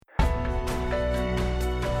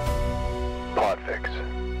Fix.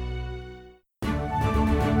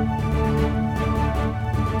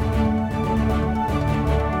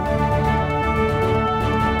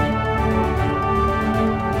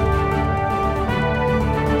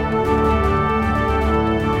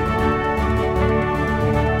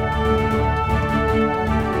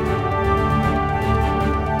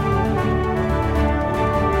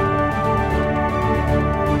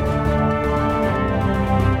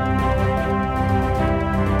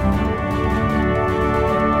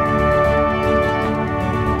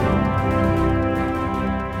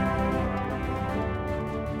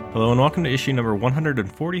 Hello and welcome to issue number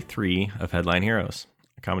 143 of Headline Heroes,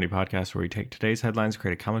 a comedy podcast where we take today's headlines,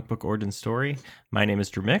 create a comic book origin story. My name is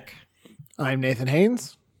Drew Mick. I'm Nathan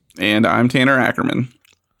Haynes. And I'm Tanner Ackerman.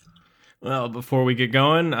 Well, before we get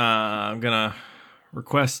going, I'm going to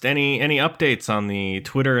request any updates on the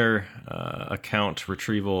Twitter account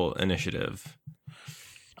retrieval initiative.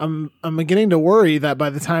 I'm beginning to worry that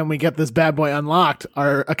by the time we get this bad boy unlocked,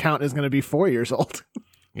 our account is going to be 4 years old.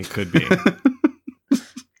 It could be.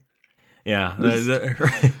 Yeah,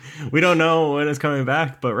 we don't know when it's coming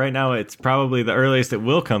back, but right now it's probably the earliest it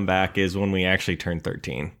will come back is when we actually turn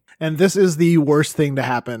 13. And this is the worst thing to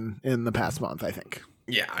happen in the past month, I think.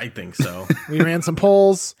 Yeah, I think so. We ran some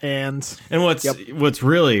polls and what's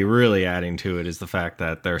really adding to it is the fact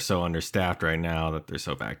that they're so understaffed right now that they're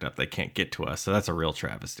so backed up they can't get to us. So that's a real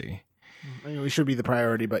travesty. I mean, we should be the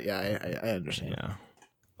priority, but yeah, I understand. Yeah.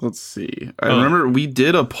 Let's see. I remember we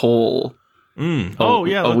did a poll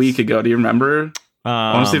a week ago. Do you remember?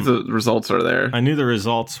 I want to see if the results are there. I knew the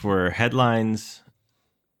results were headline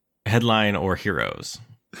or heroes.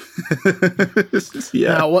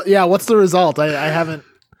 Yeah. What's the result? I haven't.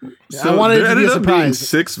 So I wanted there it to be a ended up being surprise.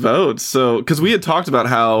 6 votes. So because we had talked about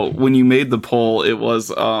how when you made the poll, it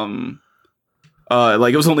was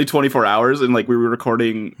like it was only 24 hours and like we were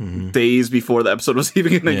recording days before the episode was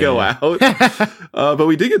even going to go out. But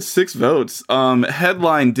we did get 6 votes.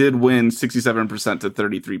 Headline did win 67% to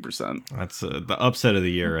 33%. That's the upset of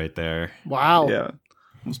the year right there. Wow. Yeah.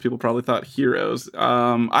 Most people probably thought heroes.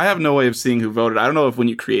 I have no way of seeing who voted. I don't know if when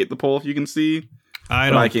you create the poll, if you can see.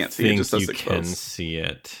 I can't see it. think Just says you 6 can votes. see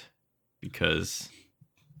it because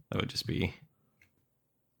that would just be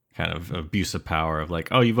kind of abuse of power of like,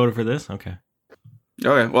 oh, you voted for this? Okay.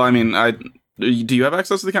 Okay. Well, I mean, do you have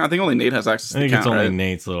access to the account? I think only Nate has access to I the think account. it's only right?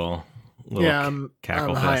 Nate's little Yeah, I'm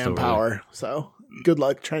cackle high fest on over there. power, so good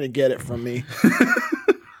luck trying to get it from me.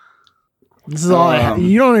 This is all I have.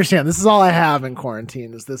 You don't understand. This is all I have in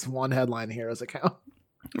quarantine is this one Headline Heroes account.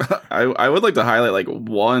 I would like to highlight like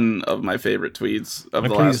one of my favorite tweets of the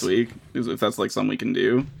Please. last week, if that's like something we can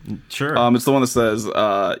do. Sure. It's the one that says,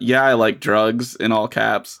 "Yeah, I like drugs" in all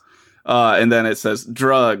caps, and then it says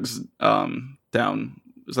 "drugs" down.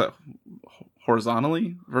 Is that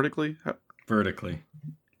horizontally, vertically? Vertically.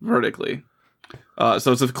 Vertically.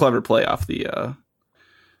 So it's a clever play off the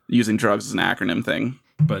using drugs as an acronym thing.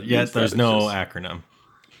 But yet Instead there's it's no just- acronym.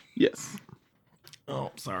 Yes.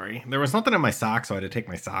 Oh, sorry. There was something in my sock, so I had to take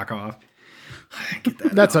my sock off. Get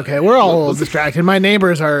that That's out. okay. We're all a little distracted. My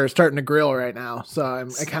neighbors are starting to grill right now, so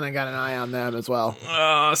I kind of got an eye on them as well.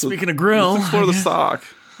 Speaking of grill, Let's explore the sock.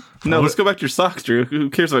 No, let's go back to your sock, Drew.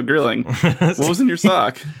 Who cares about grilling? What was in your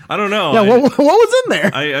sock? I don't know. Yeah, what was in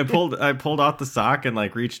there? I pulled out the sock and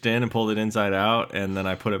like reached in and pulled it inside out, and then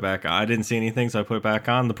I put it back on. I didn't see anything, so I put it back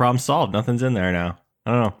on. The problem's solved. Nothing's in there now.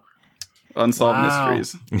 I don't know. Unsolved Wow.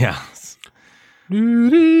 mysteries. Yeah.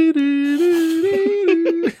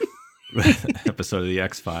 Episode of the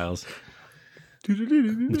X-Files.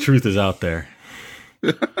 The truth is out there.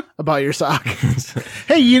 About your sock.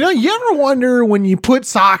 Hey, you ever wonder when you put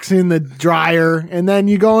socks in the dryer and then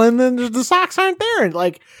you go and then the socks aren't there? And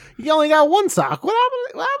like you only got one sock. What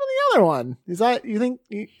happened to the other one? Is that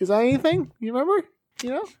anything? You remember?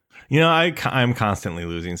 I'm constantly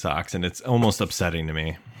losing socks, and it's almost upsetting to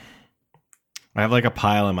me. I have like a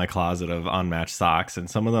pile in my closet of unmatched socks, and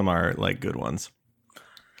some of them are like good ones.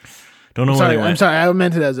 Don't know where they went. I'm sorry. I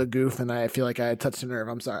meant it as a goof, and I feel like I touched a nerve.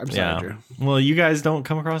 I'm sorry. Drew. Well, you guys don't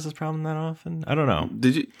come across this problem that often. I don't know.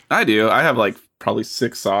 Did you? I do. I have like probably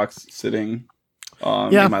 6 socks sitting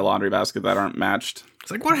in my laundry basket that aren't matched.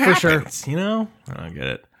 It's like what For sure. happens? I don't get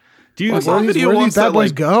it. Do you? Well, Where do video these wants bad that, boys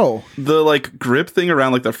like, go? The like grip thing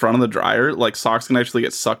around like the front of the dryer, like socks can actually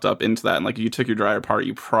get sucked up into that. And like if you took your dryer apart,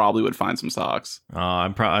 you probably would find some socks.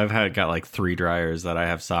 I've got like 3 dryers that I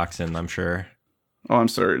have socks in. I'm sure. Oh, I'm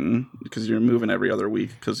certain because you're moving every other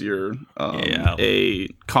week because you're Yeah. a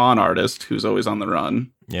con artist who's always on the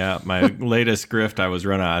run. Yeah, my latest grift, I was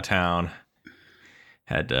run out of town.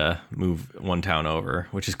 Had to move one town over,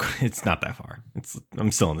 which is it's not that far.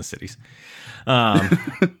 I'm still in the cities.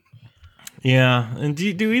 Yeah, and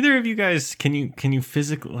do either of you guys can you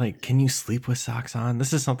physically can you sleep with socks on?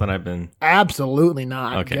 This is something I've been Absolutely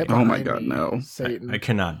not. Okay. Get Oh my behind God, me, no. Satan. I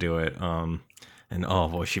cannot do it. And oh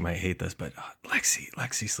boy, she might hate this, but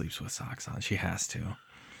Lexi sleeps with socks on. She has to.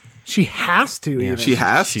 She has to. Yeah, even. She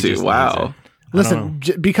has She to. just Wow. needs it. I don't know.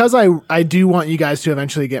 Listen, because I do want you guys to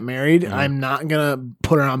eventually get married. Mhm. I'm not gonna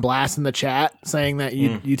put her on blast in the chat saying that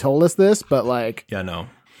you told us this, but like Yeah, no,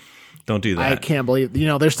 don't do that. I can't believe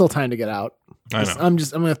there's still time to get out. I know. I'm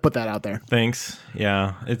gonna put that out there. Thanks.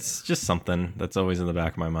 Yeah, it's just something that's always in the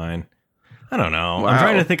back of my mind. I don't know. Wow. I'm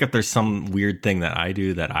trying to think if there's some weird thing that I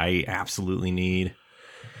do that I absolutely need.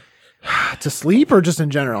 To sleep or just in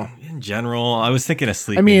general? In general, I was thinking of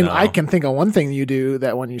sleep. I mean, I can think of one thing you do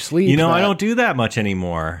that when you sleep. You know, I that- don't do that much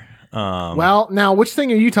anymore. Well, now which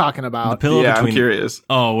thing are you talking the about? pillow Yeah, I'm between. curious.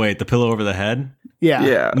 Oh wait, the pillow over the head. Yeah.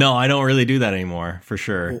 Yeah. No, I don't really do that anymore, for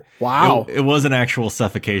sure. Wow. It was an actual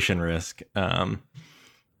suffocation risk.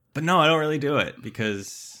 But no, I don't really do it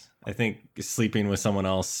because I think sleeping with someone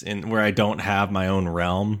else in where I don't have my own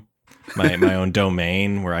realm, my own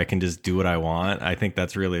domain where I can just do what I want, I think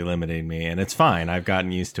that's really limiting me, and it's fine. I've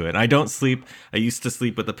gotten used to it. I don't sleep. I used to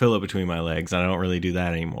sleep with a pillow between my legs, and I don't really do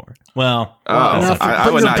that anymore. Well, Oh, that's I not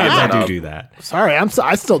true. would not Sometimes give I that do up. do that. Sorry,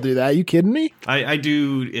 I still do that. You kidding me? I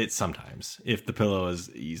do it sometimes if the pillow is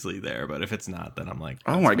easily there, but if it's not, then I'm like,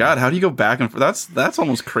 Oh that's my fine. God, how do you go back and forth? That's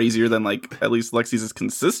almost crazier than like at least Lexi's is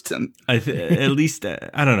consistent. At least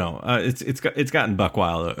I don't know. It's gotten buck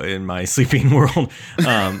wild in my sleeping world.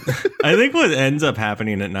 I think what ends up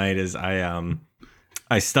happening at night is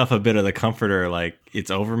I stuff a bit of the comforter like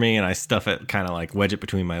it's over me, and I stuff it kind of like wedge it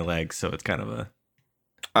between my legs, so it's kind of a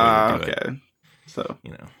way to do it. Okay. So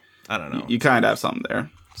I don't know you kind of have something there.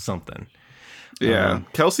 something. Yeah.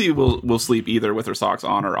 Kelsey will sleep either with her socks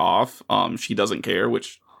on or off. She doesn't care,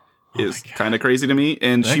 which is my God. kind of crazy to me.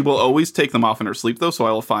 And she That- will always take them off in her sleep though, so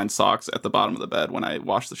I will find socks at the bottom of the bed when I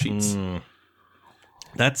wash the sheets.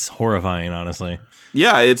 That's horrifying, honestly.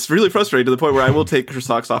 Yeah, it's really frustrating to the point where I will take her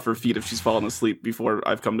socks off her feet if she's fallen asleep before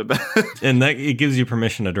I've come to bed. And that it gives you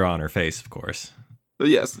permission to draw on her face, of course. But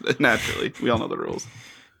yes, naturally. We all know the rules.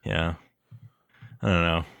 Yeah. I don't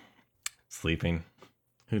know. Sleeping.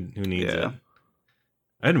 Who needs Yeah. it?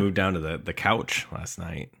 I had to move down to the couch last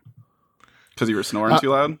night. Because you were snoring too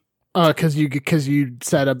loud? Because you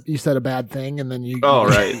said a bad thing and then you. Oh,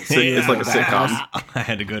 right. So it's like a Yeah. sitcom. I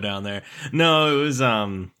had to go down there. No, it was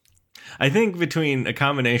I think between a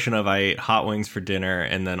combination of I ate hot wings for dinner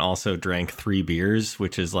and then also drank 3 beers,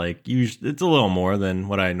 which is like it's a little more than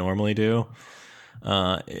what I normally do.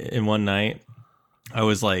 In one night, I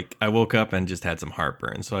woke up and just had some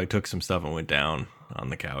heartburn, so I took some stuff and went down on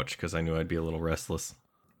the couch because I knew I'd be a little restless.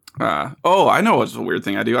 I know what's a weird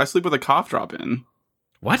thing I do. I sleep with a cough drop in.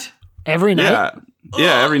 What? Every night.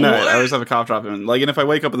 Yeah, every night. What? I always have a cough drop in. Like, and if I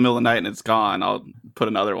wake up in the middle of the night and it's gone, I'll put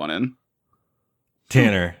another one in.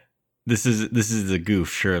 Tanner, this is a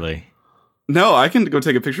goof, surely. No, I can go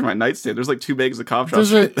take a picture of my nightstand. There's like 2 bags of cough drops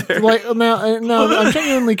Does it right there. like no? I'm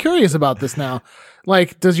genuinely curious about this now.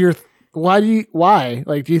 Like, why?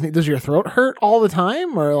 Like, do you think does your throat hurt all the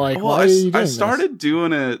time, or like Well, why are you doing I this? started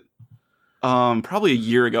doing it probably a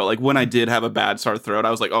year ago. Like when I did have a bad sore throat,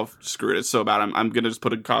 I was like, oh, screw it. It's so bad. I'm going to just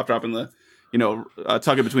put a cough drop in the,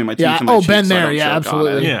 tuck it between my teeth Yeah. and my Oh, cheeks been so I there. don't Yeah, choke on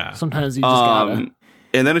absolutely. it. Yeah. Sometimes you just gotta.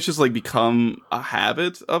 And then it's just like become a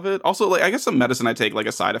habit of it. Also, like I guess some medicine I take, like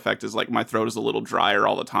a side effect is like my throat is a little drier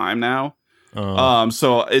all the time now.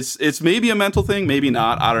 So it's maybe a mental thing, maybe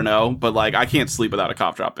not. I don't know, but like I can't sleep without a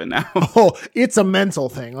cough drop in now. Oh, it's a mental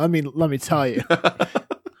thing. Let me tell you.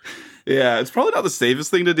 Yeah, it's probably not the safest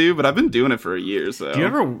thing to do, but I've been doing it for a year. So Do you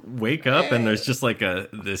ever wake up and there's just like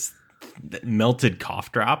this melted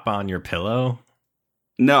cough drop on your pillow?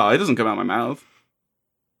 No, it doesn't come out my mouth.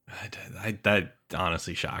 That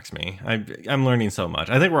honestly shocks me. I'm learning so much.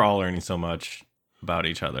 I think we're all learning so much about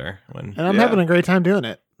each other. And I'm Yeah. having a great time doing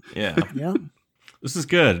it. Yeah, Yeah. this is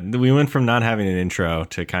good. We went from not having an intro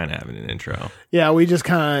to kind of having an intro. Yeah, we just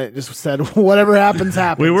kind of just said whatever happens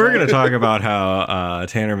happens. We were right? going to talk about how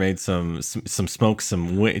Tanner made some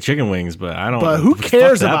chicken wings, but I don't. But who fuck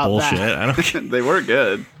cares that about bullshit? that? I don't. They were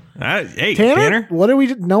good. Hey, Tanner, Tanner. what do we?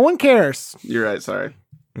 No one cares. You're right. Sorry.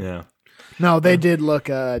 Yeah. No, they did look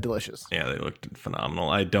delicious. Yeah, they looked phenomenal.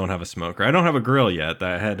 I don't have a smoker. I don't have a grill yet.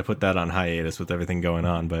 I had to put that on hiatus with everything going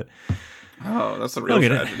on, but Oh, that's a real Look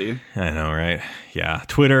at it. tragedy. I know, right? Yeah,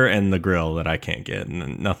 Twitter and the grill that I can't get,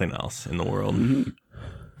 and nothing else in the world.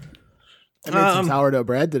 I made some sourdough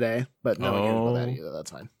bread today, but no one cares about that Oh. either. That's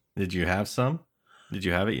fine. Did you have some? Did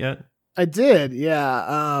you have it yet? I did,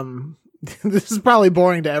 yeah. This is probably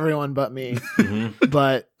boring to everyone but me, Mhm.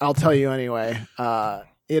 but I'll tell you anyway.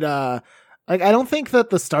 Like, I don't think that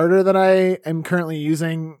the starter that I am currently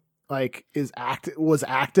using like was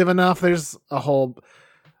active enough. There's a whole,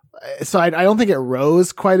 so I don't think it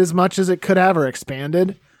rose quite as much as it could have or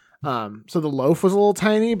expanded. So the loaf was a little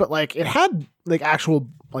tiny, but like it had like actual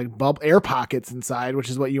like air pockets inside, which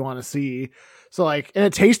is what you want to see. So like, and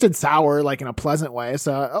it tasted sour, like in a pleasant way.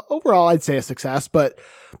 So overall, I'd say a success, but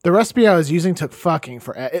the recipe I was using took fucking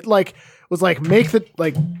forever. It like was like, make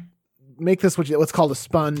this what's called a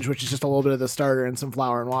sponge, which is just a little bit of the starter and some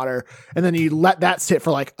flour and water. And then you let that sit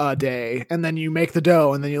for like a day, and then you make the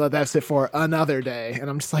dough, and then you let that sit for another day.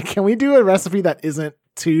 And I'm just like, can we do a recipe that isn't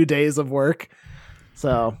 2 days of work? So,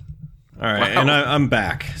 all right. Wow. And I'm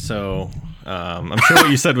back. So, I'm sure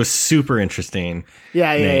what you said was super interesting.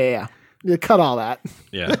 Yeah. You cut all that.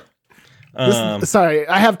 Yeah. Sorry.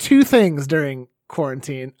 I have 2 things during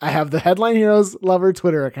quarantine. I have the Headline Heroes Lover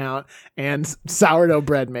Twitter account and sourdough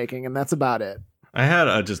bread making, and that's about it. I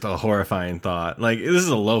had just a horrifying thought. Like, this is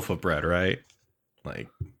a loaf of bread, right? Like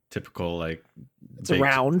typical, like it's a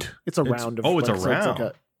round. It's a round of. Oh, it's like, a round.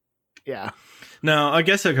 So yeah. No, I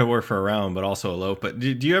guess it could work for a round, but also a loaf. But do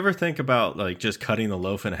you ever think about like just cutting the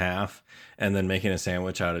loaf in half and then making a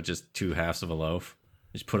sandwich out of just 2 halves of a loaf?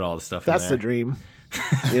 Just put all the stuff in there. That's the dream.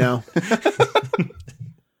 You know.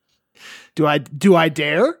 Do I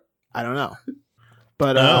dare? I don't know.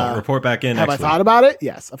 But report back in. Have next I thought about it?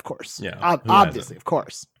 Yes, of course. Yeah, obviously, of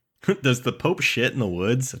course. Does the Pope shit in the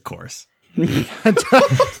woods? Of course. Where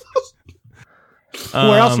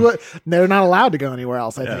else? They're not allowed to go anywhere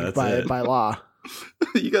else. I think by law.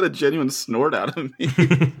 You got a genuine snort out of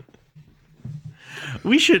me.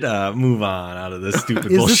 We should move on out of this stupid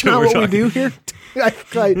bullshit. Is this not what we do here? I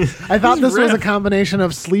thought this was a combination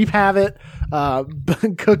of sleep habit,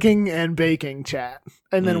 cooking, and baking chat,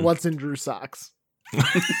 and then what's in Drew's socks.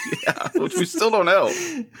 Yeah, which we still don't know.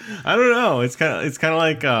 I don't know. It's kind of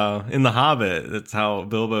like in The Hobbit. That's how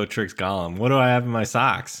Bilbo tricks Gollum. What do I have in my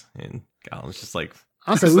socks? And Gollum's just like.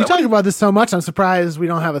 Honestly, we talk about this so much. I'm surprised we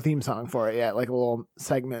don't have a theme song for it yet, like a little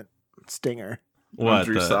segment stinger. What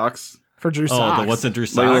Drew's socks? For Drew socks. Oh, the what's in Drew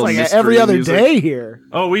socks? Like every other music. Day here.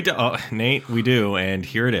 Oh, we do. Oh, Nate, we do. And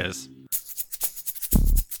here it is. Boo!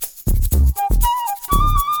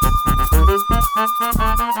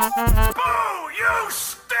 You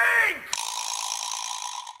stink!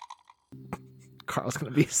 Carl's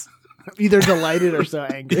going to be either delighted or so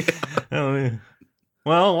angry.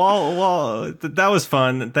 Well, that was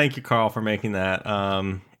fun. Thank you, Carl, for making that.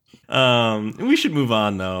 We should move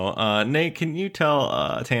on though. Nate, can you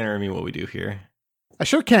tell Tanner and me what we do here? I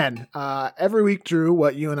sure can. Every week, Drew,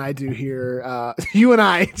 what you and I do here, you and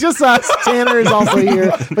I, just us. Tanner is also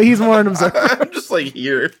here, but he's more an observer. I'm just like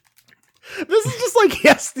here. This is just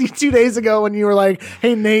like 2 days ago when you were like,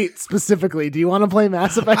 "Hey Nate, specifically, do you want to play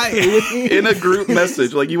Mass Effect 3 with me?" In a group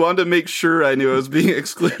message, like you wanted to make sure I knew I was being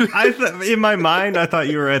excluded. In my mind, I thought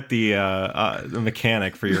you were at the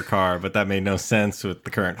mechanic for your car, but that made no sense with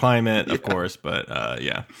the current climate, of course. But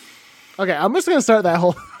yeah. Okay, I'm just gonna start that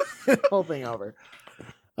whole thing over.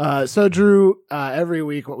 So Drew, every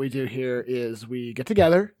week what we do here is we get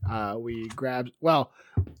together,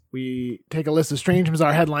 we take a list of Strange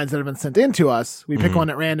Bizarre headlines that have been sent in to us. We pick one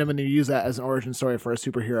at random and we use that as an origin story for a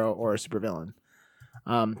superhero or a supervillain.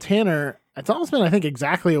 Tanner, it's almost been, I think,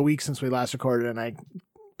 exactly a week since we last recorded, and I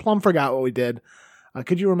plumb forgot what we did.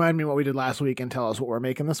 Could you remind me what we did last week and tell us what we're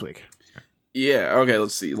making this week? Yeah, okay,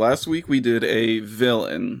 let's see. Last week we did a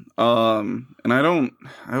villain. And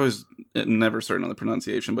I was never certain on the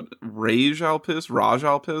pronunciation, but Raj Alpis.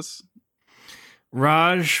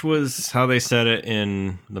 Raj was how they said it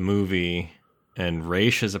in the movie, and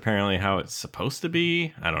Raish is apparently how it's supposed to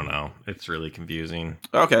be. I don't know. It's really confusing.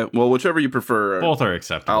 Okay, well, whichever you prefer. Both are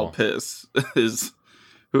acceptable. Alpis is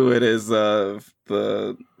who it is. God,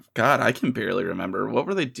 I can barely remember. What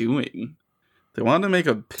were they doing? They wanted to make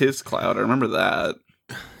a piss cloud. I remember that.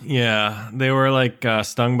 Yeah, they were like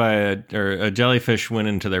stung by a jellyfish went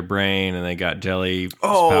into their brain, and they got jelly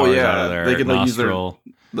powers out of their they could nostril.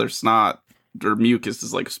 Use their snot. Their mucus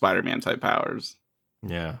is like Spider-Man type powers.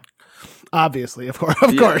 Yeah. Obviously, of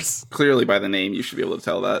course. Clearly by the name, you should be able to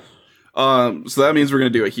tell that. So that means we're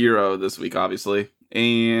going to do a hero this week, obviously.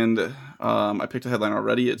 And I picked a headline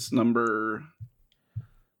already. It's number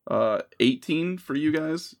 18 for you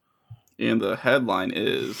guys. And the headline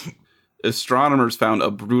is, astronomers found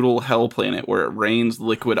a brutal hell planet where it rains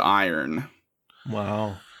liquid iron.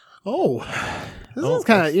 Wow. Oh, this is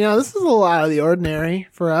kind of, this is a little out of the ordinary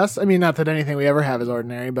for us. I mean, not that anything we ever have is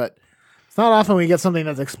ordinary, but it's not often we get something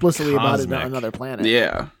that's explicitly Cosmic. about another planet.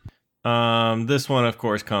 Yeah. This one, of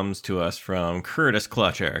course, comes to us from Curtis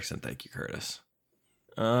Clutch Erickson. Thank you, Curtis.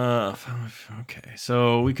 Okay,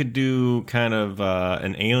 so we could do kind of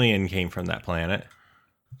an alien came from that planet.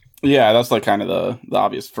 Yeah, that's like kind of the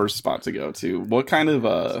obvious first spot to go to. What kind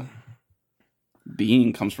of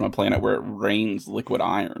being comes from a planet where it rains liquid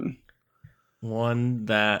iron? One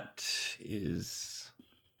that is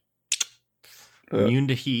immune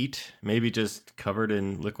to heat, maybe just covered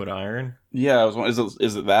in liquid iron. Yeah, I was wondering,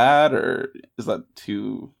 is it that, or is that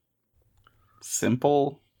too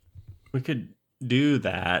simple? We could do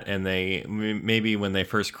that, and maybe when they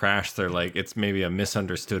first crash, they're like, it's maybe a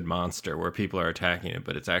misunderstood monster where people are attacking it,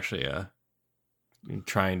 but it's actually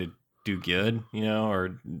trying to do good,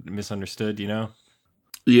 or misunderstood,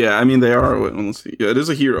 Yeah, I mean they are. Let's see. Yeah, it is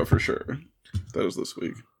a hero for sure. That was this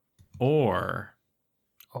week. Or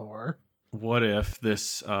what if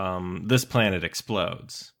this planet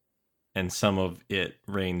explodes and some of it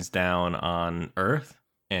rains down on Earth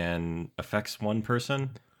and affects one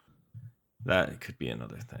person? That could be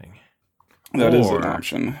another thing. That is an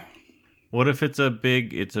option. What if it's the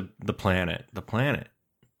planet? The planet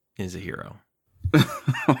is a hero.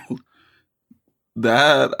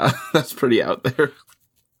 That's pretty out there.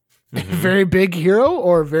 Mm-hmm. Very big hero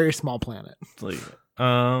or very small planet? It's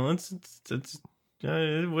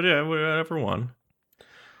whatever one.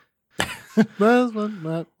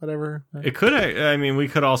 Whatever. It could. I mean, we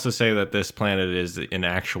could also say that this planet is an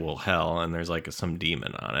actual hell, and there's like some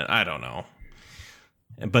demon on it. I don't know,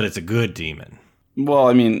 but it's a good demon. Well,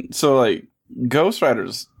 I mean, so like Ghost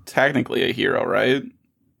Rider's technically a hero, right?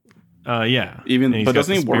 Yeah. But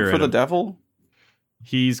doesn't he work for the devil?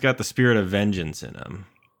 He's got the spirit of vengeance in him,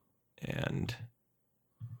 and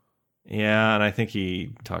I think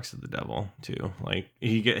he talks to the devil too. Like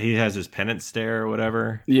he has his penance stare or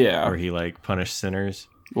whatever. Yeah, where he like punished sinners.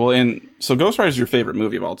 Well, and so Ghost Rider is your favorite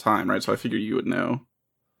movie of all time, right? So I figure you would know.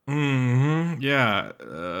 Mm-hmm. Yeah.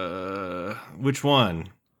 Which one?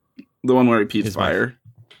 The one where he pees fire.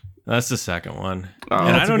 That's the second one. Oh.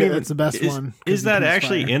 And I don't even. That's the best one. Is that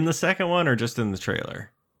actually in the second one or just in the trailer?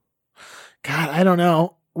 God, I don't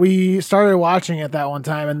know. We started watching it that one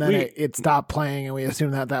time, and then it stopped playing, and we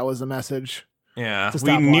assumed that was the message. Yeah,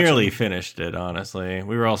 we nearly finished it. Honestly,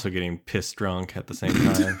 we were also getting pissed drunk at the same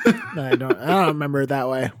time. I don't remember it that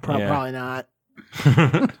way. Probably not.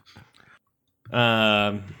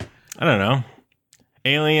 I don't know.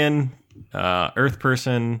 Alien, Earth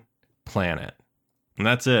person, planet, and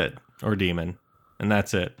that's it. Or demon, and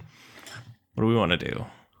that's it. What do we want to do?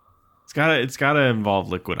 It's gotta involve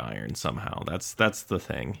liquid iron somehow. That's the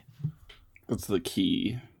thing. That's the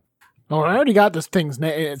key. Oh, I already got this thing's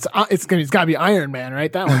name. It's got to be Iron Man,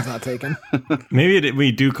 right? That one's not taken. Maybe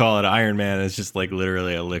we do call it Iron Man. It's just like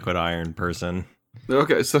literally a liquid iron person.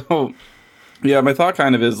 Okay, so yeah, my thought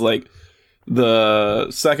kind of is like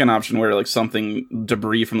the second option where like something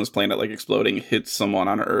debris from this planet like exploding hits someone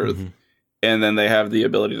on Earth. Mm-hmm. And then they have the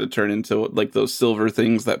ability to turn into like those silver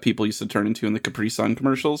things that people used to turn into in the Capri Sun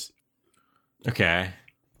commercials. Okay,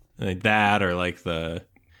 like that, or like the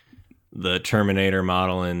Terminator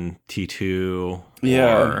model in T2.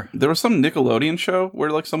 Yeah, there was some Nickelodeon show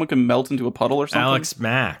where like someone can melt into a puddle or something. Alex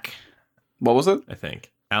Mack. What was it? I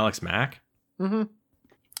think Alex Mack. Mm-hmm.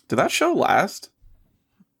 Did that show last?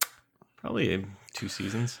 Probably 2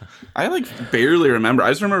 seasons. I like barely remember.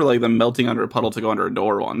 I just remember like them melting under a puddle to go under a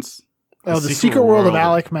door once. Oh, the Secret World of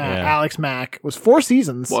Alex Mack. Yeah. Alex Mack was 4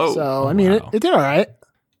 seasons. Whoa. So I mean, it did all right.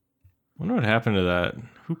 I wonder what happened to that.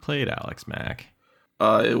 Who played Alex Mack?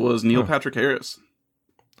 It was Neil Patrick Harris.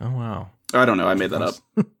 Oh wow! I don't know. I made that up.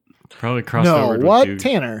 Probably crossed over. No, what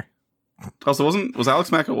Tanner? Also, was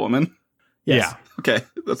Alex Mack a woman? Yes. Yeah. Okay,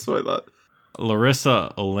 that's what I thought.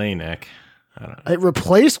 Larissa Oleynik. I don't know. It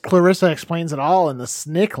replaced Clarissa Explains It All in the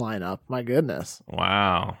SNCC lineup. My goodness!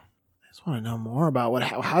 Wow. I just want to know more about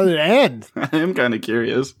how did it end? I am kind of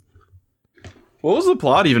curious. What was the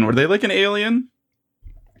plot even? Were they like an alien?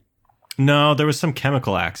 No, there was some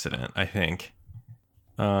chemical accident, I think.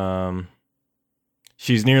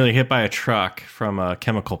 She's nearly hit by a truck from a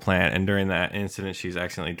chemical plant, and during that incident, she's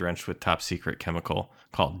accidentally drenched with top secret chemical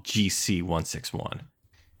called GC-161.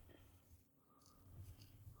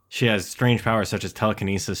 She has strange powers such as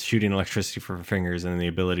telekinesis, shooting electricity from her fingers, and the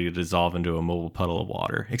ability to dissolve into a mobile puddle of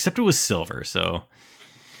water. Except it was silver, so...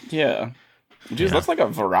 Yeah. Jeez, that's like a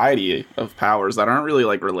variety of powers that aren't really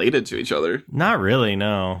like related to each other. Not really,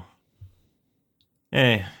 no.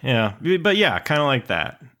 Yeah. But yeah, kind of like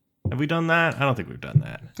that. Have we done that? I don't think we've done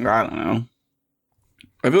that. I don't know.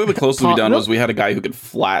 I feel like the closest we done was we had a guy who could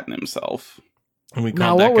flatten himself. And we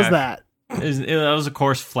now, what was that? That was, of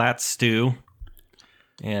course, Flat Stew.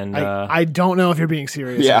 And I don't know if you're being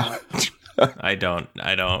serious. Yeah. I don't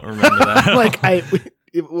remember that.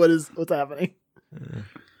 What's happening?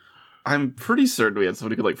 I'm pretty certain we had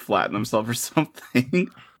somebody who could like flatten themselves or something.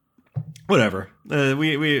 Whatever.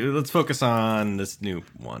 We let's focus on this new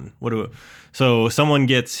one. So someone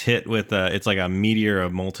gets hit with it's like a meteor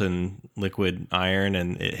of molten liquid iron,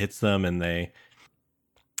 and it hits them, and they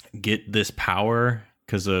get this power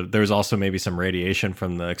because there's also maybe some radiation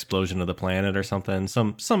from the explosion of the planet or something.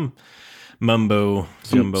 Some mumbo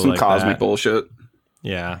jumbo, some like cosmic that. bullshit.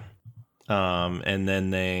 Yeah. And then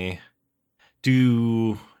they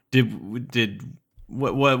did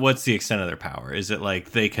what's the extent of their power? Is it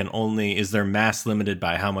like they can only, is their mass limited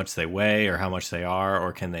by how much they weigh or how much they are,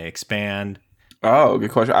 or can they expand? Oh,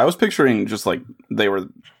 good question. I was picturing just like they were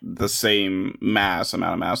the same amount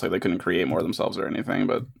of mass, like they couldn't create more themselves or anything,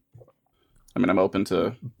 but I mean, I'm open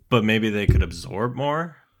to. But maybe they could absorb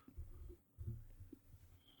more?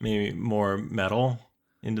 Maybe more metal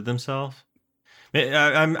into themselves?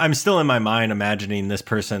 I'm still in my mind imagining this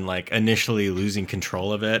person like initially losing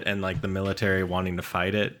control of it and like the military wanting to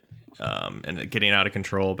fight it and it getting out of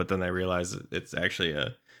control, but then they realize it's actually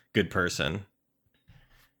a good person.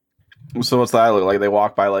 So what's that look like? They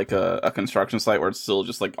walk by like a construction site where it's still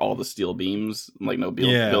just like all the steel beams, like no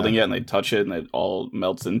building yet, and they touch it and it all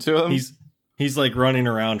melts into him. He's like running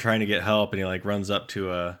around trying to get help, and he like runs up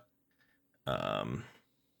to a I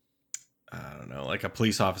don't know, like a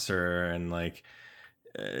police officer, and like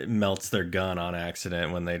melts their gun on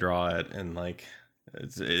accident when they draw it, and like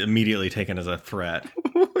it's immediately taken as a threat.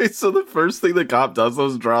 Wait, so the first thing the cop does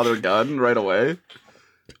is draw their gun right away?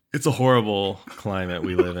 It's a horrible climate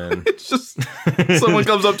we live in. It's just someone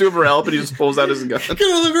comes up to him for help and he just pulls out his gun. Get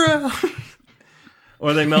on the ground.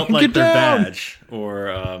 Or they melt like their badge, or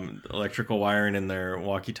electrical wiring in their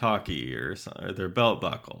walkie-talkie, or their belt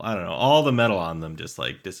buckle. I don't know. All the metal on them just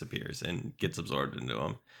like disappears and gets absorbed into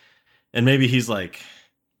them. And maybe he's like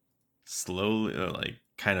slowly, like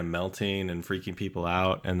kind of melting and freaking people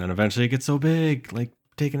out, and then eventually it gets so big, like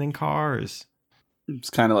taking in cars. It's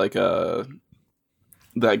kind of like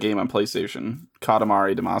that game on PlayStation,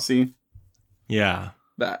 Katamari Damacy. Yeah.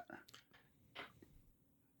 That.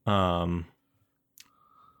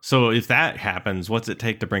 So if that happens, what's it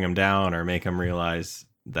take to bring him down or make him realize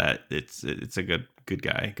that it's a good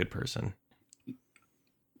guy, good person?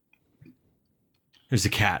 There's a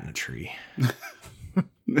cat in a tree.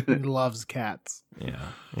 He loves cats. Yeah.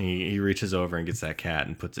 He reaches over and gets that cat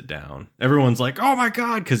and puts it down. Everyone's like, oh my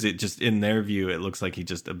God, because it just, in their view, it looks like he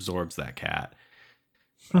just absorbs that cat.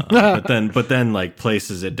 But then like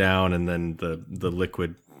places it down, and then the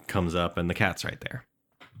liquid comes up and the cat's right there.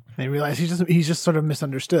 They realize he's just sort of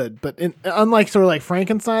misunderstood. But unlike sort of like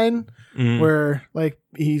Frankenstein, where like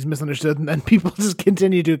he's misunderstood and then people just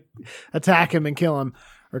continue to attack him and kill him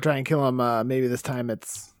or try and kill him, maybe this time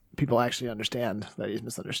it's people actually understand that he's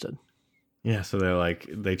misunderstood. Yeah, so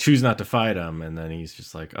they choose not to fight him, and then he's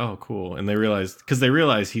just like, oh, cool. And they realize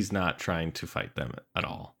he's not trying to fight them at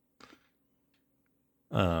all.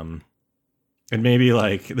 And maybe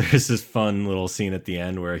like there's this fun little scene at the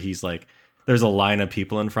end where he's like, there's a line of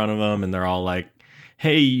people in front of him, and they're all like,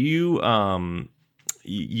 hey, you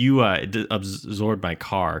absorbed my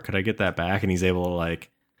car. Could I get that back? And he's able to like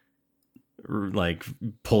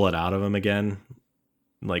pull it out of him again,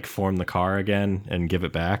 like form the car again and give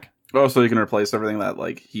it back. Oh, so you can replace everything that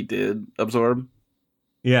like he did absorb?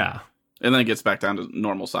 Yeah. And then it gets back down to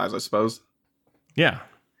normal size, I suppose. Yeah.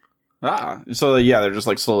 So yeah, they're just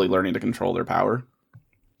like slowly learning to control their power.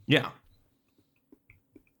 Yeah.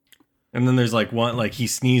 And then there's like one, like he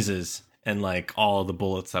sneezes and like all the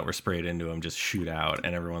bullets that were sprayed into him just shoot out,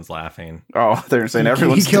 and everyone's laughing. Oh, they're saying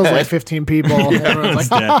everyone's he kills dead. like 15 people.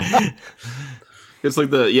 Everyone's like, Dead. It's like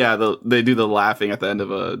they do the laughing at the end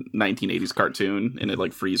of a 1980s cartoon, and it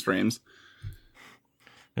like freeze frames.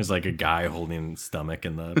 There's like a guy holding his stomach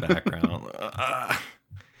in the background.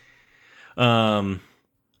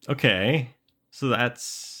 Okay, so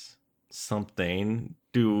that's something.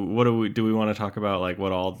 Do we want to talk about like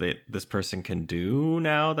what all this person can do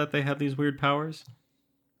now that they have these weird powers?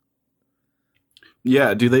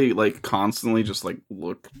 Yeah, do they like constantly just like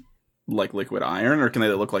look like liquid iron, or can they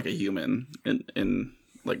look like a human and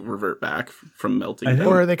like revert back from melting?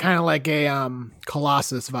 or are they kind of like a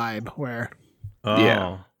Colossus vibe where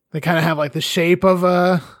Yeah. they kind of have like the shape of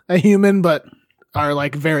a human, but are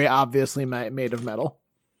like very obviously made of metal?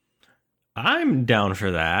 I'm down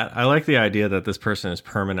for that. I like the idea that this person is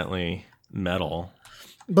permanently metal.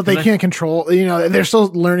 But they can't control, they're still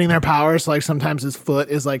learning their powers. So like sometimes his foot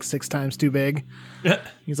is like 6 times too big.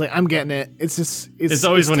 He's like, I'm getting it. It's just, It's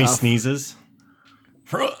always when tough. he sneezes.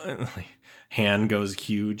 Hand goes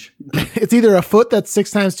huge. It's either a foot that's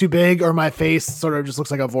 6 times too big or my face sort of just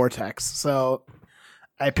looks like a vortex. So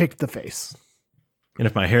I picked the face. And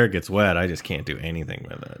if my hair gets wet, I just can't do anything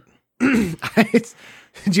with it.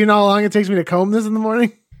 Do you know how long it takes me to comb this in the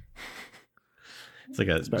morning? It's like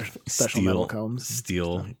a Special metal combs.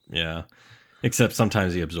 Steel, yeah. Except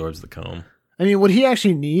sometimes he absorbs the comb. I mean, would he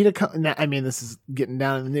actually need a comb? I mean, this is getting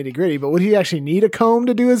down in the nitty gritty, but would he actually need a comb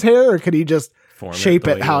to do his hair, or could he just shape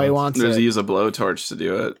it how he wants There's it? use a blowtorch to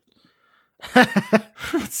do it.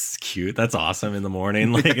 That's cute. That's awesome in the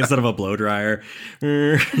morning. Like instead of a blow dryer.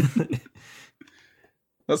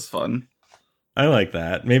 That's fun. I like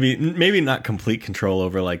that. Maybe not complete control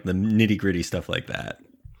over like the nitty gritty stuff like that.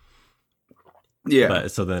 Yeah.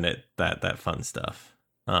 But so then that fun stuff.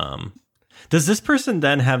 Does this person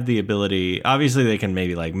then have the ability? Obviously, they can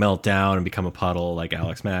maybe like melt down and become a puddle like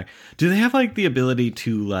Alex Mack. Do they have like the ability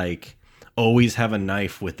to like always have a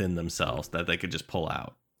knife within themselves that they could just pull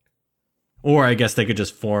out? Or I guess they could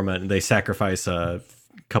just form it. They sacrifice a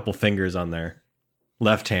couple fingers on their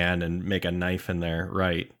left hand and make a knife in their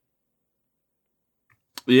right.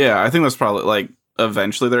 Yeah, I think that's probably like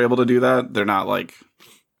eventually they're able to do that. They're not like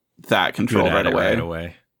that controlled right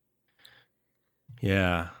away.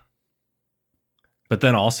 Yeah. But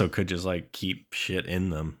then also could just like keep shit in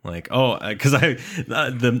them. Like, oh, because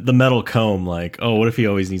the metal comb, like, oh, what if he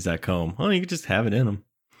always needs that comb? Oh, you could just have it in him.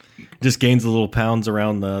 Just gains the little pounds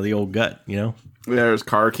around the old gut, you know? Yeah, there's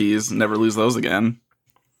car keys. Never lose those again.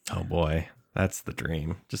 Oh boy, that's the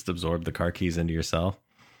dream. Just absorb the car keys into yourself.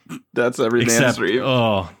 That's every man's dream.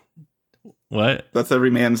 Oh, what? That's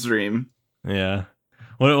every man's dream. Yeah.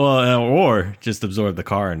 Well, or just absorb the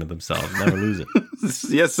car into themselves, never lose it.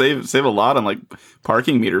 Yeah, save a lot on like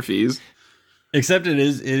parking meter fees. Except it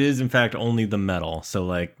is in fact only the metal, so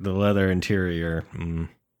like the leather interior.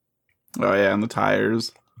 Oh yeah, and the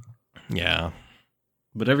tires. Yeah,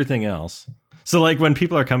 but everything else. So like when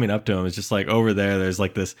people are coming up to him, it's just like over there. There's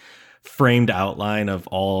like this framed outline of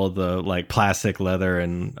all the like plastic, leather,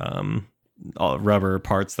 and all rubber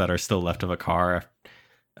parts that are still left of a car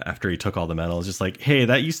after he took all the metal. It's just like, hey,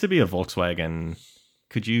 that used to be a Volkswagen.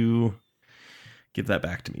 Could you give that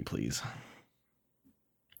back to me, please?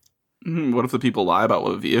 What if the people lie about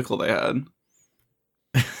what vehicle they had?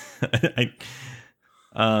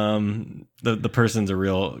 The person's a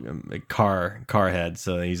real car head,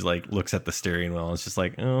 so he's like looks at the steering wheel. It's just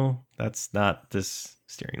like, oh, that's not this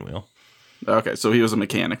steering wheel. Okay, so he was a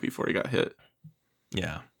mechanic before he got hit.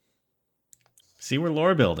 Yeah. See, we're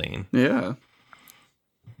lore building. Yeah.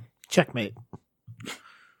 Checkmate.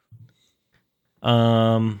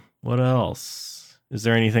 What else? Is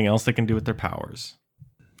there anything else they can do with their powers?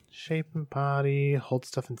 Shape and body, hold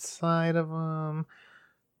stuff inside of them.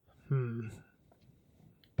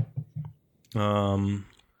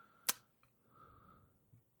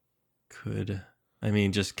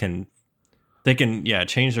 They can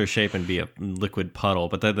change their shape and be a liquid puddle,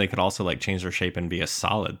 but then they could also like change their shape and be a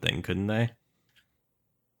solid thing, couldn't they?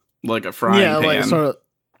 Like a frying pan. Like sort of.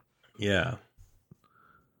 Yeah.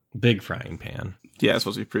 Big frying pan. Yeah, it's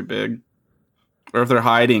supposed to be pretty big. Or if they're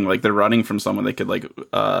hiding, like they're running from someone, they could like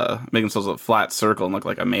make themselves a flat circle and look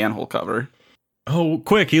like a manhole cover. Oh,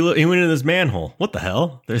 quick! He went in this manhole. What the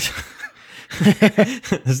hell? There's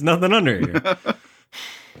nothing under here.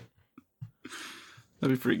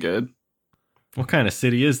 That'd be pretty good. What kind of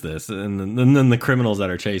city is this? And then the criminals that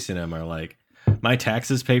are chasing him are like, my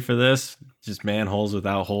taxes pay for this. Just manholes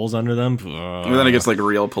without holes under them. And then it gets like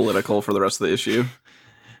real political for the rest of the issue.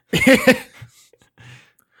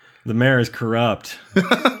 The mayor is corrupt.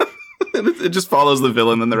 It just follows the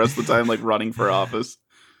villain then the rest of the time, like running for office.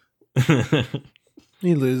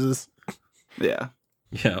 He loses. Yeah.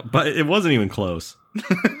 Yeah, but it wasn't even close.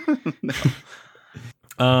 No.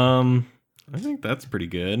 I think that's pretty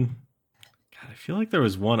good. God, I feel like there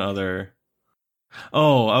was one other.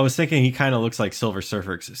 Oh, I was thinking he kind of looks like Silver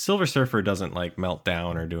Surfer. Silver Surfer doesn't like melt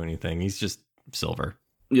down or do anything. He's just silver.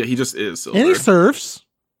 Yeah, he just is silver. And he surfs.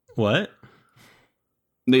 What?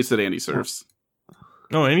 Nate said Andy surfs.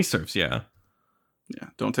 Oh, and he surfs, yeah. Yeah,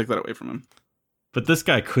 don't take that away from him. But this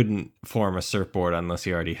guy couldn't form a surfboard unless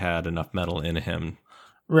he already had enough metal in him.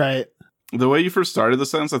 Right. The way you first started the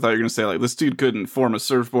sentence, I thought you were going to say, like, this dude couldn't form a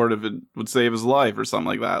surfboard if it would save his life or something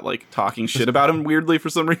like that. Like, talking shit about him weirdly for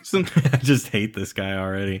some reason. I just hate this guy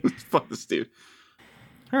already. Fuck this dude.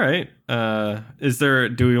 All right.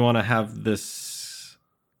 Do we want to have this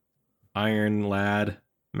Iron Lad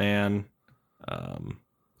man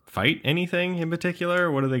fight anything in particular?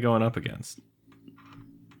 What are they going up against?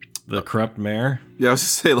 The corrupt mayor? Yeah, I was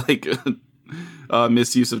just say, like,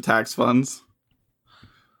 misuse of tax funds.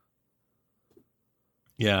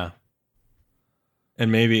 Yeah.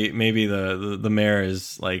 And maybe the mayor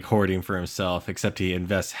is like hoarding for himself, except he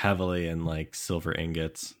invests heavily in like silver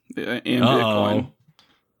ingots. Yeah, and Bitcoin.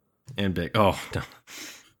 And big. Oh,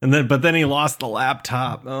 no. But then he lost the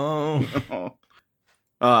laptop. Oh.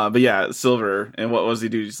 But yeah, Silver. And what does he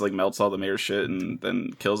do? He just like melts all the mayor's shit and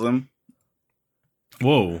then kills them.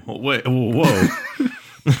 Whoa. Wait. Whoa.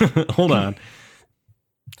 Hold on.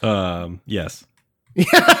 Yes.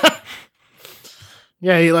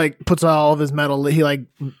 Yeah, he like puts all of his metal. He like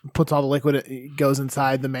puts all the liquid. It goes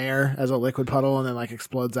inside the mayor as a liquid puddle, and then like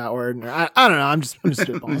explodes outward. I don't know. I'm just He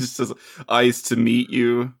spitballing. just says, "Ice to meet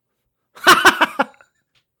you."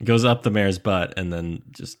 Goes up the mayor's butt and then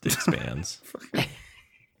just expands.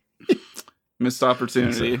 Missed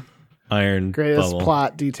opportunity. Iron Greatest bubble.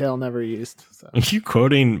 plot detail never used. So. Are you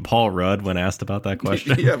quoting Paul Rudd when asked about that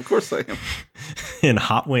question? Yeah, of course I am. In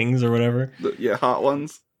Hot Wings or whatever? Yeah, hot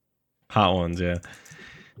ones. Hot Ones, yeah.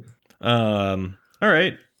 All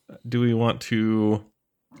right. Do we want to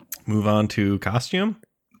move on to costume?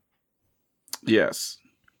 Yes.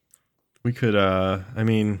 We could,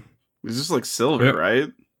 It's just like Silver, Yep. right?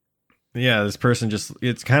 yeah, this person just,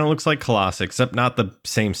 it kind of looks like Colossus, except not the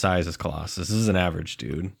same size as Colossus. This is an average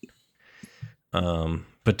dude.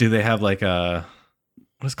 But do they have like what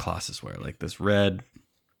does Colossus wear? Like this red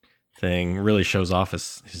thing really shows off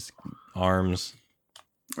his arms.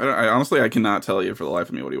 I honestly, I cannot tell you for the life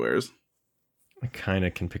of me what he wears. I kind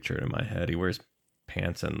of can picture it in my head. He wears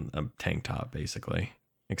pants and a tank top, basically,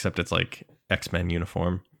 except it's like X-Men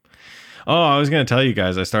uniform. Oh, I was going to tell you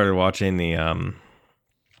guys, I started watching the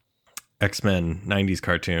X-Men 90s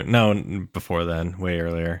cartoon. No, before then, way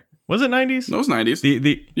earlier. Was it 90s? Those 90s.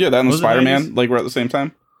 The Yeah, that and the Was it Spider-Man, 90s? like we're at the same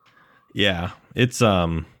time. Yeah, it's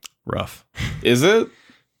rough. Is it?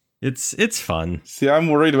 It's fun. See, I'm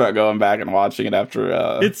worried about going back and watching it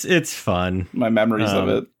after It's fun. my memories of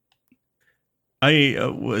it.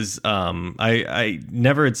 I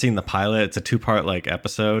never had seen the pilot. It's a 2-part like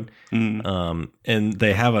episode. And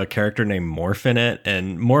they have a character named Morph in it,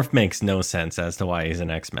 and Morph makes no sense as to why he's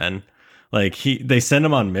an X-Men. Like they send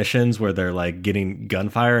him on missions where they're like getting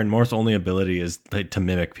gunfire, and Morph's only ability is to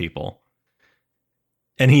mimic people.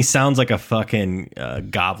 And he sounds like a fucking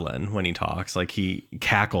goblin when he talks. Like he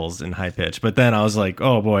cackles in high pitch. But then I was like,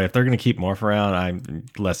 oh boy, if they're going to keep Morph around, I'm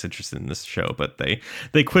less interested in this show. But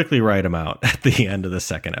they quickly write him out at the end of the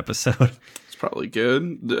second episode. It's probably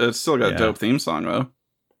good. It's still got a Yeah. dope theme song though.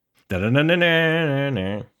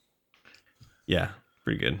 Da-da-da-da-da-da-da. Yeah,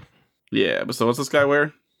 pretty good. Yeah, but so what's this guy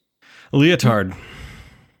wear? A leotard.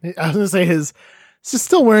 I was gonna say he's just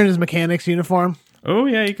still wearing his mechanic's uniform. Oh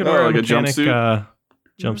yeah, you could Oh, wear like a a mechanic jumpsuit?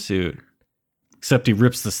 jumpsuit. Except he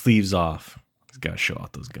rips the sleeves off. He's got to show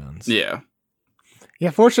off those guns. Yeah. Yeah,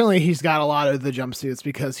 fortunately, he's got a lot of the jumpsuits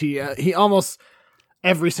because he almost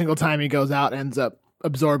every single time he goes out ends up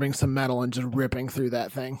absorbing some metal and just ripping through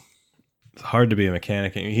that thing. It's hard to be a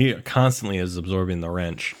mechanic. He constantly is absorbing the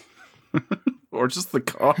wrench. Or just the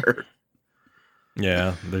car.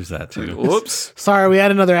 Yeah, there's that too. Whoops. Sorry, we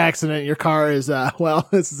had another accident. Your car is well,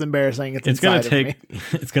 this is embarrassing. It's gonna inside of me.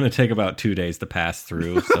 it's gonna take about 2 days to pass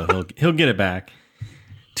through, so he'll get it back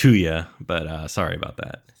to you. But sorry about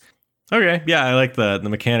that. Okay, yeah, I like the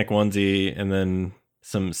mechanic onesie, and then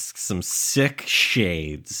some sick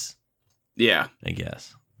shades. Yeah. I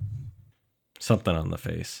guess something on the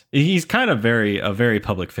face. He's kind of a very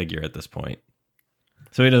public figure at this point,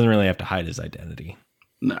 so he doesn't really have to hide his identity.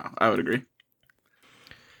 No, I would agree.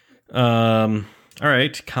 All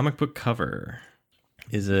right, comic book cover.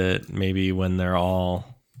 Is it maybe when they're all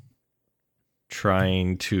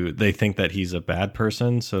they think that he's a bad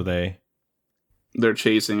person, so They're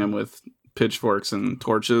chasing him with pitchforks and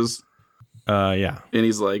torches, yeah. and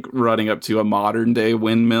he's like running up to a modern day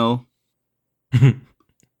windmill.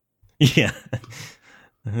 Yeah.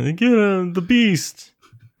 Get the beast.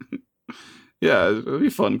 Yeah, it'd be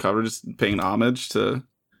a fun cover, just paying homage to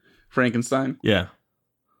Frankenstein. Yeah.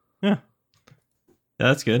 Yeah.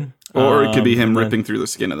 That's good. Or it could be him and then- ripping through the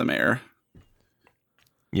skin of the mayor.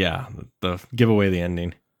 Yeah, the give away the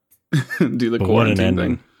ending. Do the But what an quarantine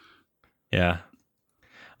ending. thing. Yeah.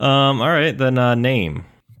 All right, then name.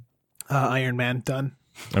 Iron Man done.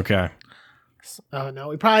 Okay. Oh no,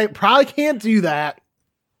 we probably can't do that.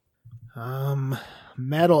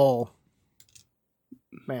 Metal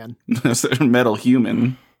man. Metal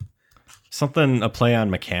human. Something a play on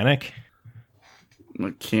mechanic.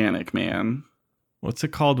 Mechanic man. What's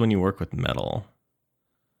it called when you work with metal?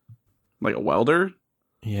 Like a welder?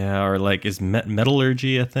 Yeah, or like is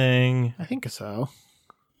metallurgy a thing? I think so.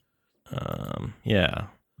 Yeah.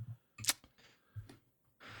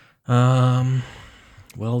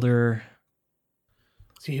 Welder.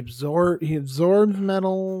 So he absorbs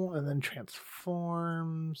metal and then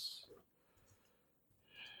transforms.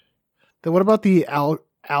 Then what about the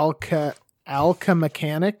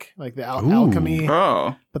alchemechanic, like the Ooh. alchemy,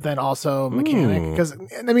 Oh, but then also mechanic. Ooh. Because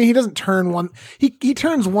I mean, he doesn't turn one. He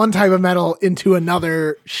turns one type of metal into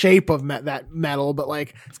another shape of that metal, but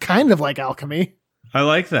like it's kind of like alchemy. I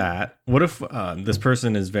like that. What if this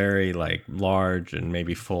person is very like large and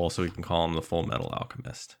maybe full, so we can call him the Full Metal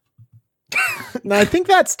Alchemist? No, I think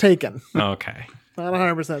that's taken. Okay. Not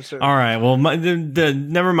 100% sure. All right. Well,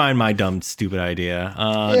 never mind my dumb, stupid idea.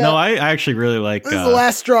 No, I actually really like. This is the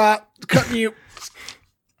last straw. Cutting you.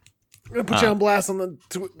 I'm gonna put you on blast on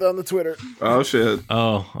the Twitter. oh shit!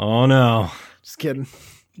 Oh no. Just kidding.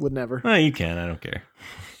 Would never. Oh, you can. I don't care.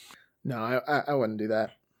 No, I wouldn't do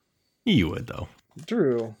that. You would though.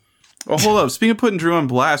 Drew. Oh, hold up. Speaking of putting Drew on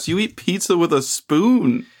blast, you eat pizza with a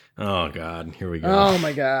spoon. Oh God. Here we go. Oh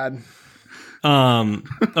my God.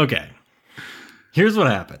 Okay. Here's what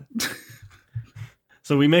happened.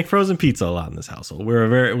 So we make frozen pizza a lot in this household.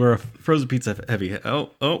 We're a frozen pizza heavy.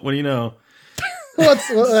 Oh, what do you know?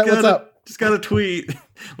 What's up? Just got a tweet.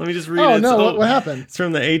 Let me just read Oh it. no, what happened? It's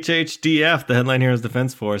from the HHDF, the Headline Heroes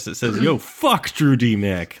Defense Force. It says, "Yo, fuck Drew D.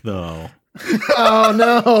 Mick, though." Oh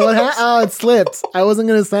no! Oh, it slipped. I wasn't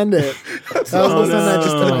gonna send it. I was gonna send that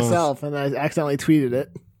just to myself, and I accidentally tweeted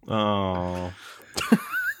it. Oh,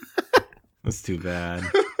 that's too bad.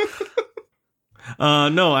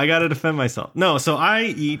 No, I gotta defend myself. No, so I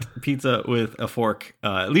eat pizza with a fork,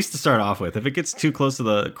 at least to start off with. If it gets too close to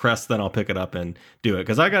the crust, then I'll pick it up and do it.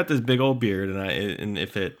 Because I got this big old beard, and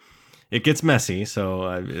if it gets messy, so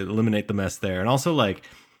I eliminate the mess there. And also, like,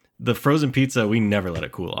 the frozen pizza, we never let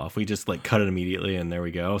it cool off. We just, like, cut it immediately, and there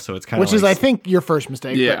we go. So it's kind of Which is, I think, your first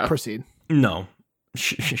mistake. Yeah. But proceed. No.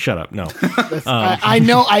 Shut up. No. I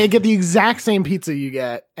know. I get the exact same pizza you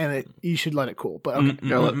get, and you should let it cool. But okay.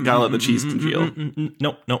 Gotta let the cheese congeal.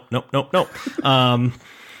 No.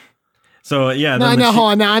 So yeah. No,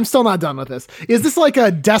 hold on. Now I'm still not done with this. Is this like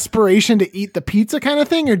a desperation to eat the pizza kind of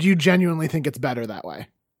thing, or do you genuinely think it's better that way?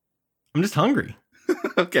 I'm just hungry.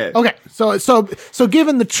 Okay. Okay, so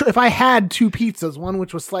given the if I had two pizzas, one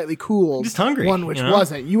which was slightly cooled, I'm just hungry, one which you know?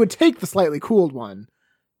 wasn't, you would take the slightly cooled one.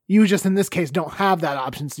 You just in this case don't have that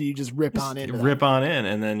option, so you just rip on in. Rip on in,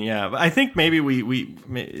 and then yeah. But I think maybe we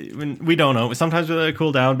don't know. Sometimes we let it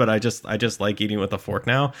cool down, but I just like eating with a fork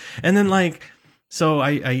now. And then like, so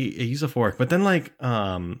I use a fork, but then like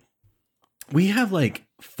we have like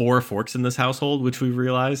 4 forks in this household, which we've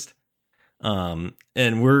realized. And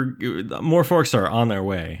more forks are on their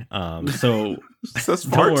way. So That's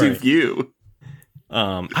far too few.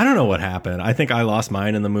 I don't know what happened. I think I lost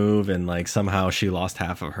mine in the move, and like somehow she lost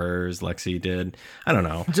half of hers. Lexi did. I don't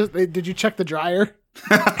know. Did you check the dryer?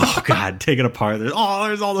 Oh God, take it apart. There's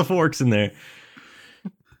all the forks in there.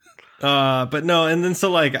 But no, and then so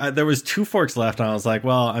like there was 2 forks left, and I was like,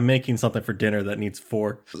 well, I'm making something for dinner that needs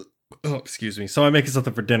forks. Oh, excuse me. So I'm making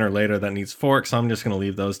something for dinner later that needs forks. So I'm just gonna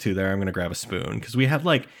leave those 2 there. I'm gonna grab a spoon because we have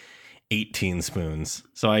like 18 spoons.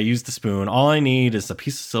 So I used the spoon. All I need is a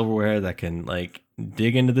piece of silverware that can like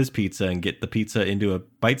dig into this pizza and get the pizza into a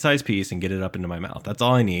bite-sized piece and get it up into my mouth. That's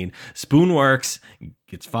all I need. Spoon works.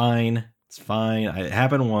 It's fine. It's fine. It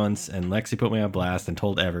happened once, and Lexi put me on blast and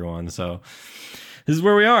told everyone. So this is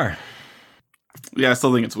where we are. Yeah, I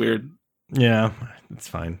still think it's weird. Yeah, it's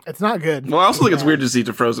fine. It's not good. Well, I also think it's weird to eat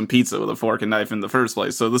a frozen pizza with a fork and knife in the first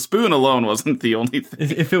place. So the spoon alone wasn't the only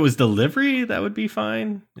thing. If it was delivery, that would be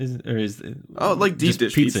fine. Like deep just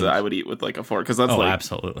dish pizza, I would eat with like a fork because that's like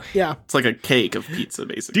absolutely. Yeah. it's like a cake of pizza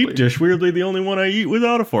basically. Deep dish, weirdly the only one I eat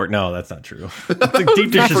without a fork. No, that's not true. Like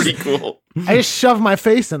deep dish pretty is cool. I just shoved my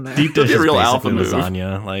face in there. deep dish Be a is real basically alpha move.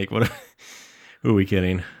 lasagna. Like what? Who are we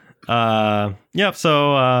kidding? Yep.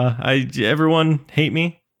 So everyone hate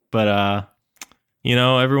me, but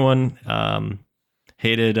everyone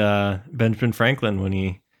hated Benjamin Franklin when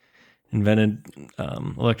he invented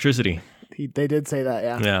electricity. They did say that,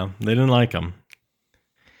 yeah. Yeah, they didn't like him.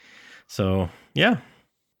 So yeah.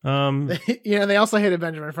 They also hated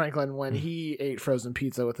Benjamin Franklin when he ate frozen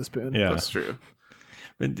pizza with a spoon. Yeah. That's true.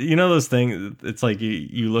 But those things, it's like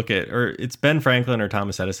you look at, or it's Ben Franklin or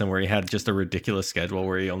Thomas Edison, where he had just a ridiculous schedule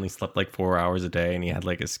where he only slept like 4 hours a day, and he had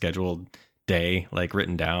like a scheduled day like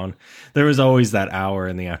written down. There was always that hour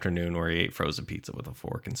in the afternoon where he ate frozen pizza with a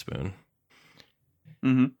fork and spoon.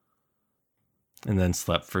 Mm-hmm. And then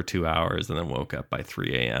slept for 2 hours, and then woke up by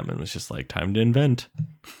 3 a.m. and was just like, time to invent.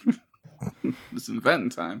 It's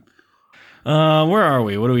inventing time. Where are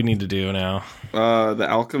we? What do we need to do now? The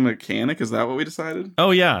alchemechanic, is that what we decided? Oh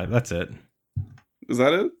yeah, that's it. Is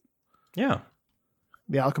that it? Yeah.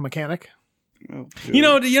 The alchemechanic. Oh, You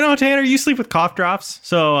know, Tanner, you sleep with cough drops,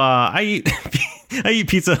 so I eat I eat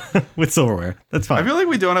pizza with silverware. That's fine. I feel like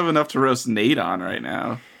we don't have enough to roast Nate on right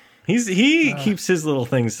now. He keeps his little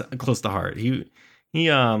things close to heart. I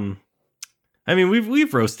mean,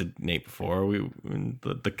 we've roasted Nate before.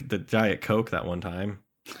 The Diet Coke that one time.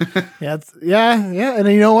 Yeah, and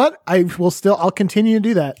you know what? I'll continue to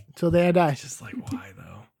do that till the day I die. It's just like, why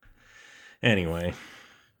though? Anyway,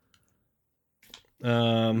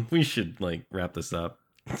 we should like wrap this up.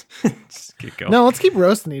 Just get going. No, let's keep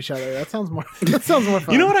roasting each other. That sounds more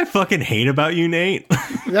fun. You know what I fucking hate about you, Nate?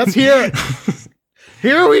 Let's hear it.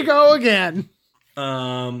 Here we go again.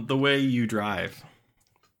 The way you drive.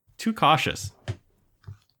 Too cautious.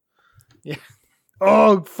 Yeah.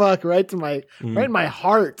 Oh fuck! Right in my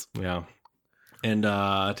heart. Yeah. And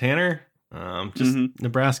Tanner, just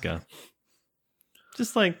Nebraska.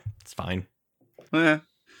 Just like it's fine. Yeah.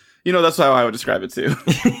 That's how I would describe it too.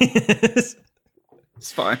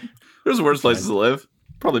 It's fine. There's worse places to live.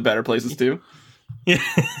 Probably better places too. Yeah.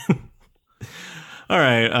 All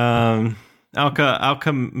right.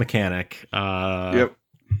 Alka Mechanic. Yep.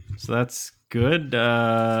 So that's good.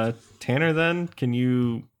 Tanner, then can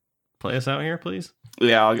you play us out here, please?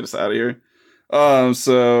 Yeah, I'll get us out of here.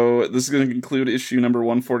 So this is going to conclude issue number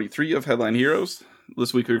 143 of Headline Heroes.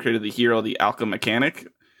 This week we created the hero, the Alka Mechanic,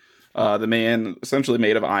 the man essentially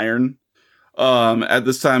made of iron. At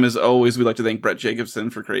this time, as always, we'd like to thank Brett Jacobson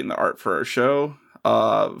for creating the art for our show.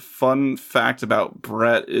 Fun fact about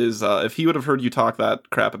Brett is if he would have heard you talk that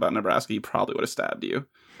crap about Nebraska, he probably would have stabbed you.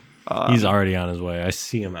 He's already on his way. I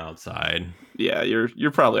see him outside. Yeah,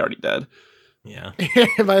 you're probably already dead. Yeah.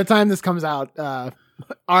 By the time this comes out,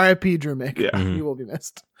 R.I.P. Drew Mick. Yeah. You will be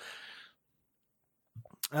missed.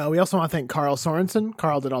 We also want to thank Carl Sorensen.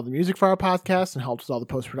 Carl did all the music for our podcast and helped with all the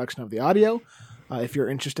post-production of the audio. If you're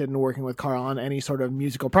interested in working with Carl on any sort of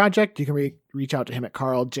musical project, you can reach out to him at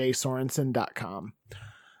carljsorensen.com.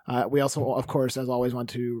 We also, of course, as always, want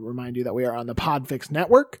to remind you that we are on the Podfix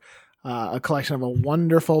Network, a collection of a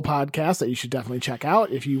wonderful podcast that you should definitely check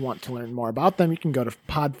out. If you want to learn more about them, you can go to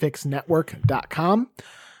podfixnetwork.com,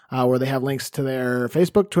 where they have links to their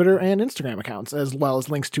Facebook, Twitter, and Instagram accounts, as well as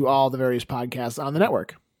links to all the various podcasts on the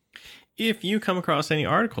network. If you come across any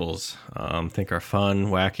articles, think are fun,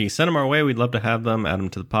 wacky, send them our way. We'd love to have them, add them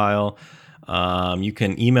to the pile. You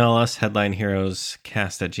can email us,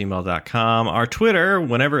 headlineheroescast@gmail.com. Our Twitter,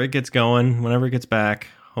 whenever it gets going, whenever it gets back,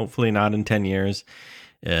 hopefully not in 10 years,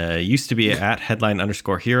 used to be at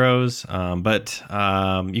 @headline_heroes. But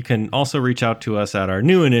you can also reach out to us at our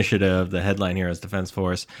new initiative, the Headline Heroes Defense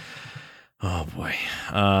Force. Oh boy.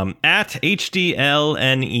 At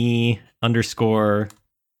HDLNE_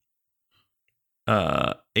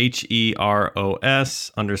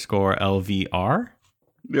 HEROS_LVR.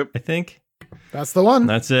 Yep. I think That's the one.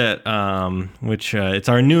 that's it. Which it's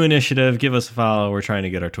our new initiative. Give us a follow. We're trying to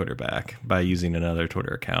get our Twitter back by using another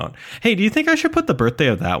Twitter account. Hey, do you think I should put the birthday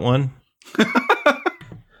of that one?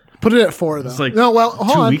 Put it at 4, though. It's like no, well,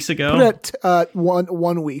 hold 2 on. weeks ago. Put it at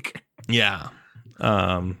 1 week. Yeah.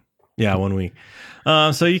 1 week.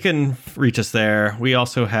 So you can reach us there. We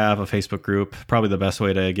also have a Facebook group, probably the best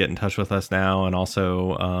way to get in touch with us now, and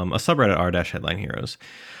also a subreddit r-headline heroes.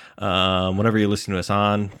 Whatever you listen to us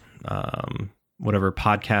on, whatever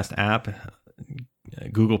podcast app,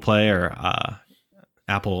 Google Play or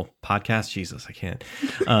Apple Podcasts. Jesus, I can't.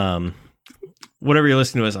 Whatever you're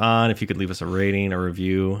listening to us on, if you could leave us a rating, a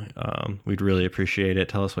review, we'd really appreciate it.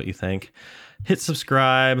 Tell us what you think. Hit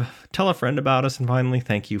subscribe, tell a friend about us, and finally,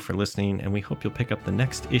 thank you for listening, and we hope you'll pick up the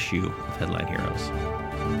next issue of Headline Heroes.